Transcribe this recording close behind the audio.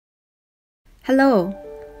Hello,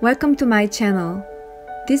 welcome to my channel.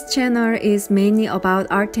 This channel is mainly about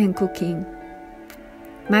art and cooking.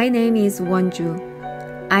 My name is Wonju.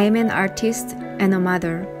 I am an artist and a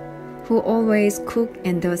mother who always cook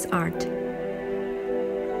and does art.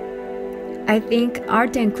 I think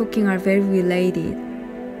art and cooking are very related.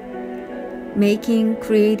 Making,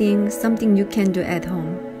 creating something you can do at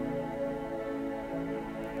home.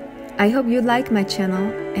 I hope you like my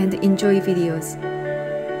channel and enjoy videos.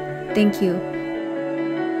 Thank you.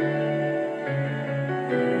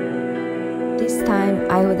 This time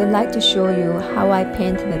I would like to show you how I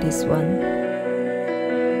painted this one.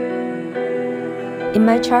 In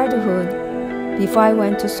my childhood, before I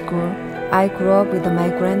went to school, I grew up with my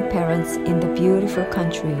grandparents in the beautiful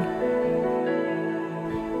country.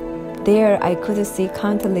 There I could see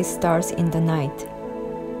countless stars in the night.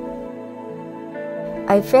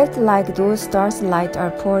 I felt like those stars' light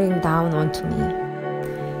are pouring down onto me.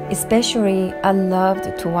 Especially, I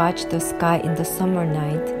loved to watch the sky in the summer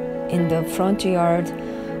night, in the front yard,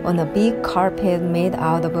 on a big carpet made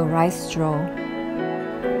out of rice straw.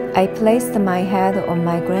 I placed my head on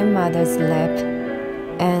my grandmother's lap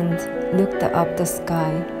and looked up the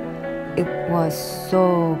sky. It was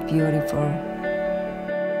so beautiful.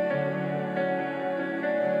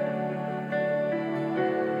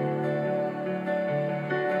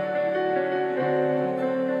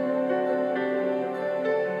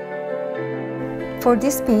 For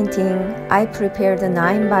this painting, I prepared a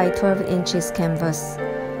 9 by 12 inches canvas,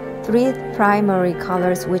 3 primary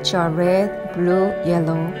colors which are red, blue,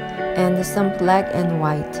 yellow, and some black and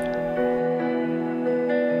white.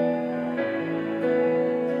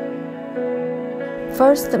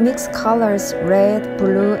 First, mix colors red,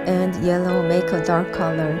 blue, and yellow make a dark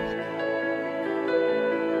color.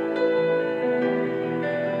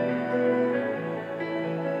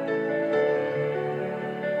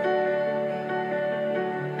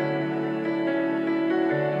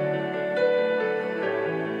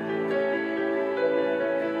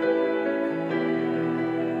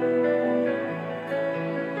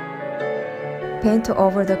 Paint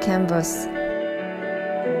over the canvas.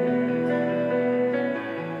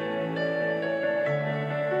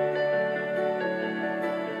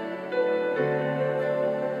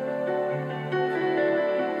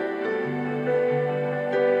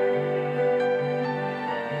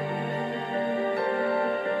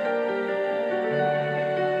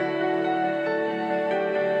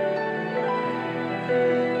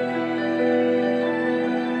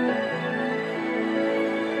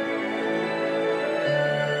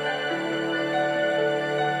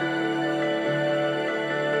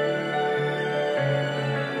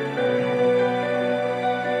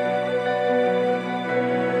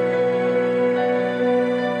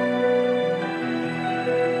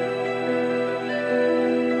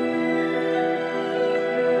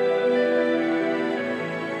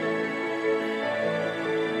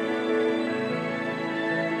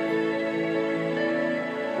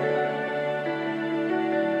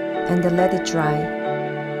 And let it dry.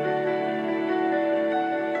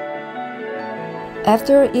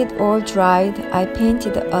 After it all dried, I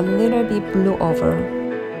painted a little bit blue over.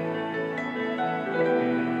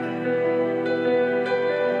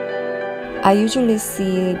 I usually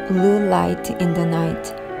see blue light in the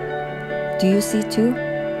night. Do you see too?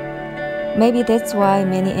 Maybe that's why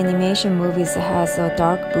many animation movies has a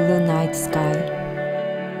dark blue night sky.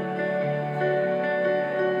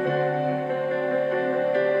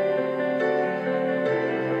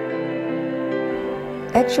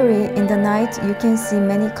 Actually, in the night you can see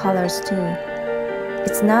many colors too.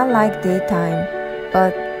 It's not like daytime,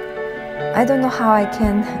 but I don't know how I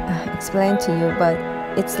can explain to you, but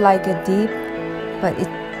it's like a deep, but it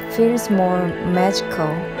feels more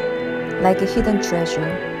magical, like a hidden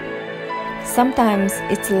treasure. Sometimes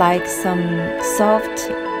it's like some soft,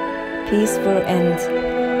 peaceful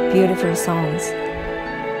and beautiful songs.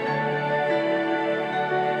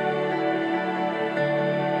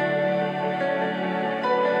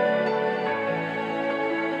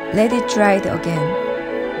 Let it dry again.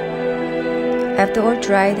 After all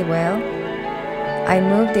dried well, I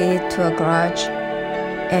moved it to a garage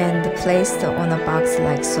and placed on a box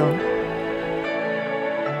like so.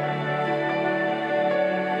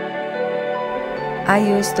 I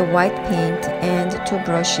used white paint and 2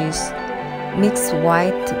 brushes, mix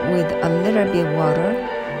white with a little bit water,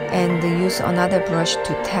 and use another brush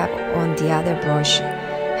to tap on the other brush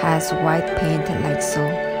has white paint like so.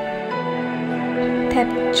 Tap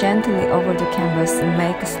gently over the canvas and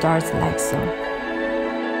make stars like so.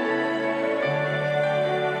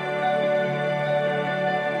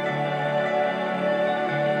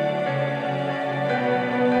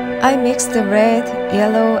 I mixed the red,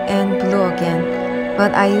 yellow, and blue again,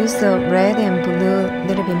 but I used the red and blue a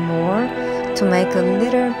little bit more to make a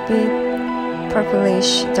little bit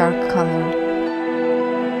purplish dark color.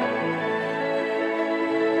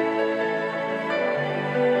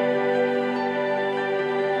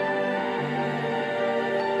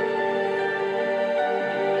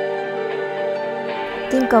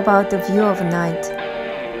 Think about the view of night.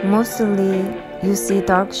 Mostly, you see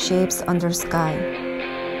dark shapes under sky.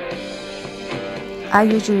 I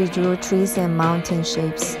usually drew trees and mountain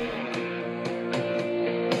shapes.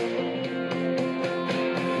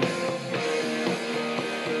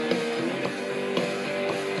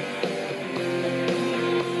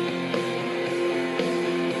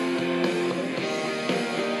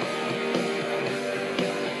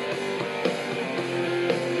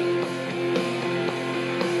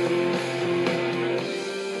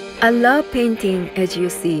 I love painting, as you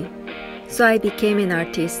see, so I became an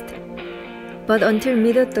artist. But until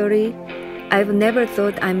mid-30, I've never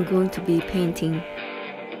thought I'm going to be painting.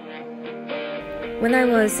 When I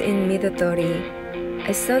was in mid-30,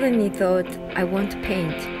 I suddenly thought I want to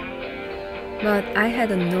paint. But I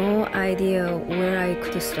had no idea where I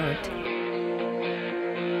could start.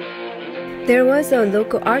 There was a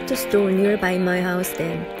local art store nearby my house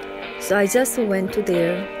then, so I just went to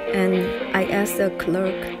there and I asked the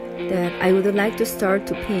clerk that I would like to start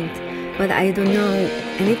to paint, but I don't know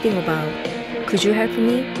anything about. Could you help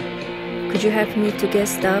me? Could you help me to get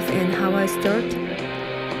stuff and how I start?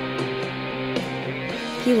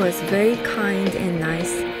 He was very kind and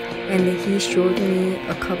nice, and he showed me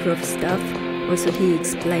a couple of stuff. Also, he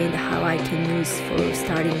explained how I can use for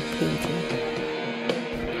starting painting.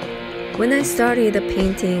 When I started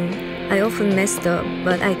painting, I often messed up,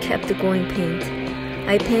 but I kept going paint.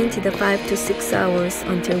 I painted 5 to 6 hours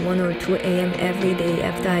until 1 or 2 a.m. every day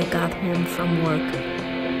after I got home from work.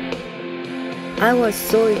 I was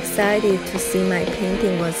so excited to see my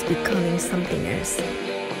painting was becoming something else.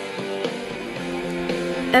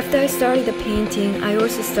 After I started painting, I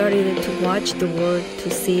also started to watch the world to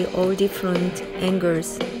see all different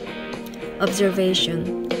angles.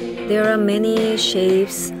 Observation. There are many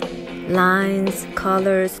shapes, lines,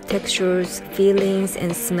 colors, textures, feelings,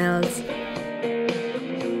 and smells.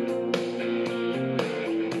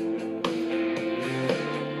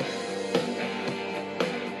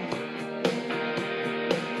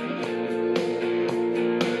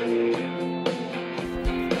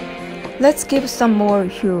 Let's give some more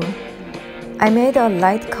hue. I made a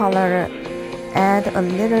light color, add a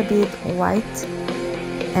little bit white,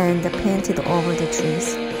 and painted over the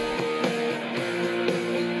trees.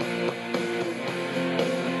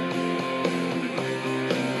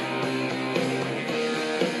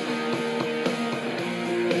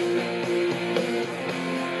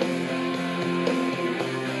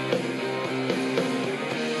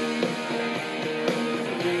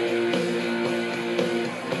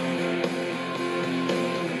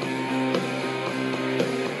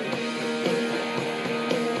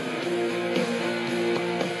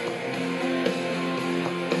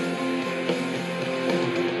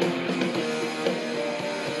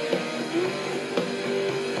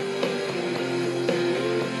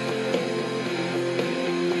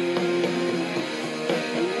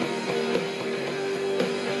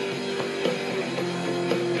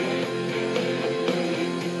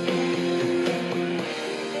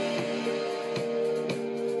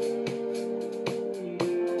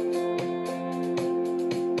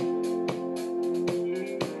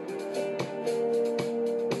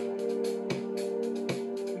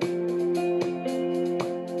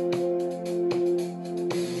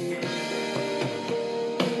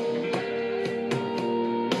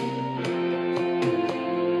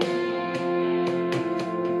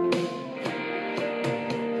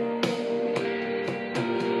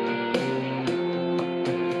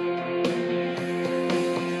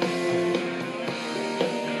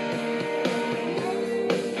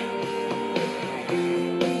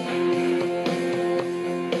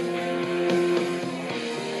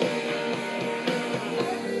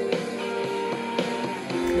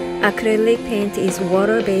 Acrylic paint is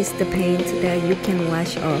water-based paint that you can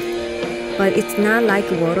wash off, but it's not like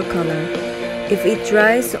watercolor. If it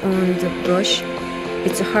dries on the brush,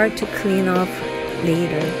 it's hard to clean off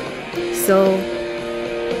later. So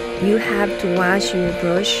you have to wash your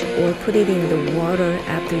brush or put it in the water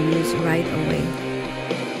after use right away.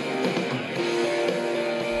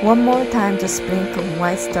 One more time to sprinkle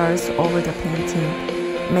white stars over the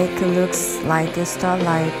painting. Make it look like a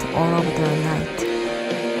starlight all over the night.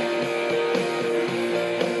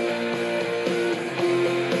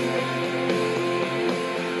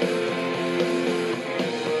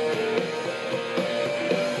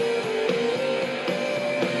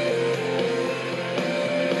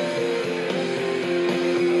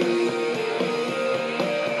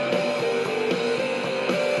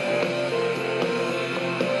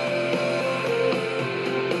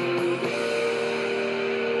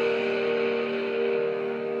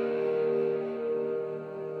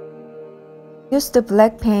 Use the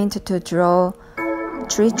black paint to draw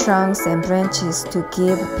tree trunks and branches to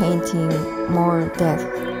give painting more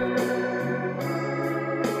depth.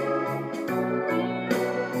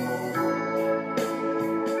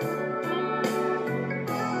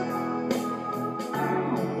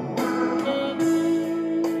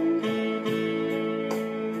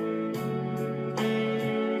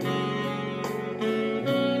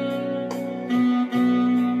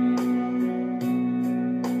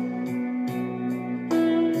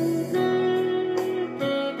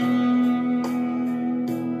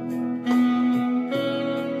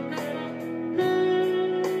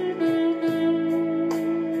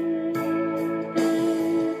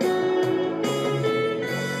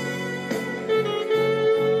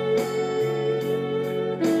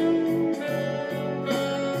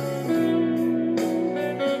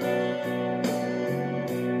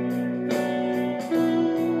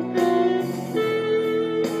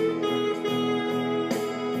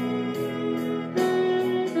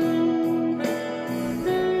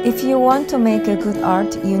 If you want to make a good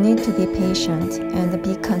art, you need to be patient and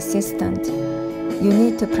be consistent. You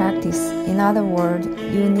need to practice. In other words,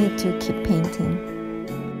 you need to keep painting.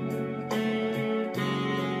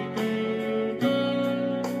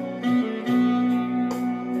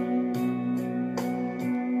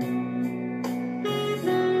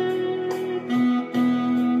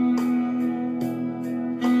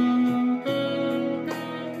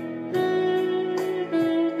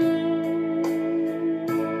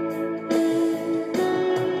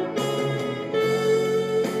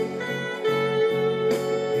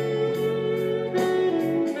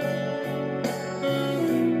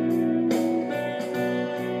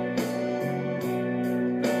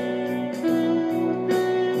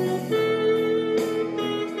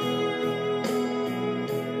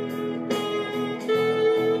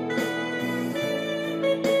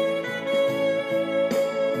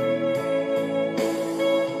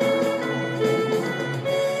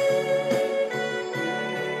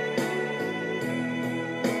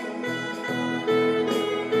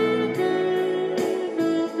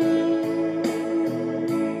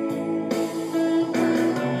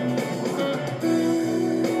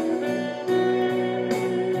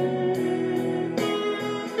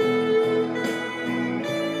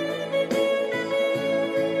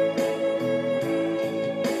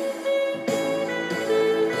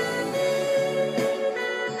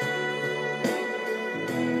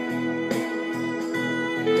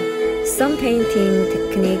 Some painting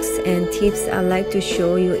techniques and tips I'd like to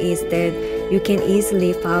show you is that you can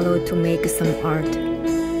easily follow to make some art.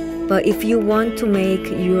 But if you want to make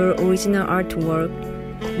your original artwork,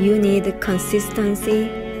 you need consistency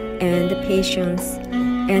and patience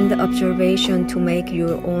and observation to make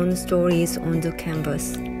your own stories on the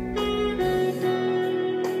canvas.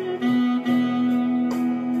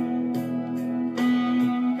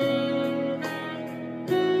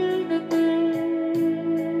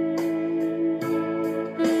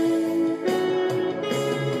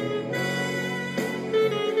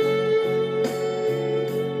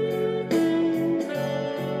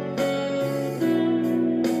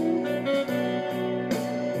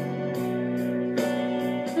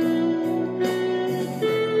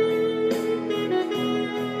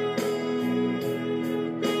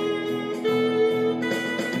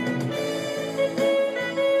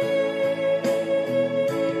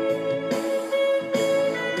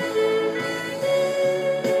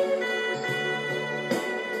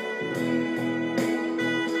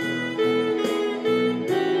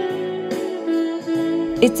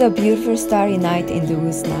 It's a beautiful starry night in the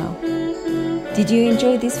woods now. Did you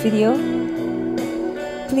enjoy this video?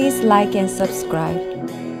 Please like and subscribe.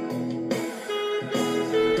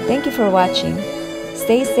 Thank you for watching.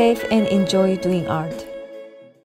 Stay safe and enjoy doing art.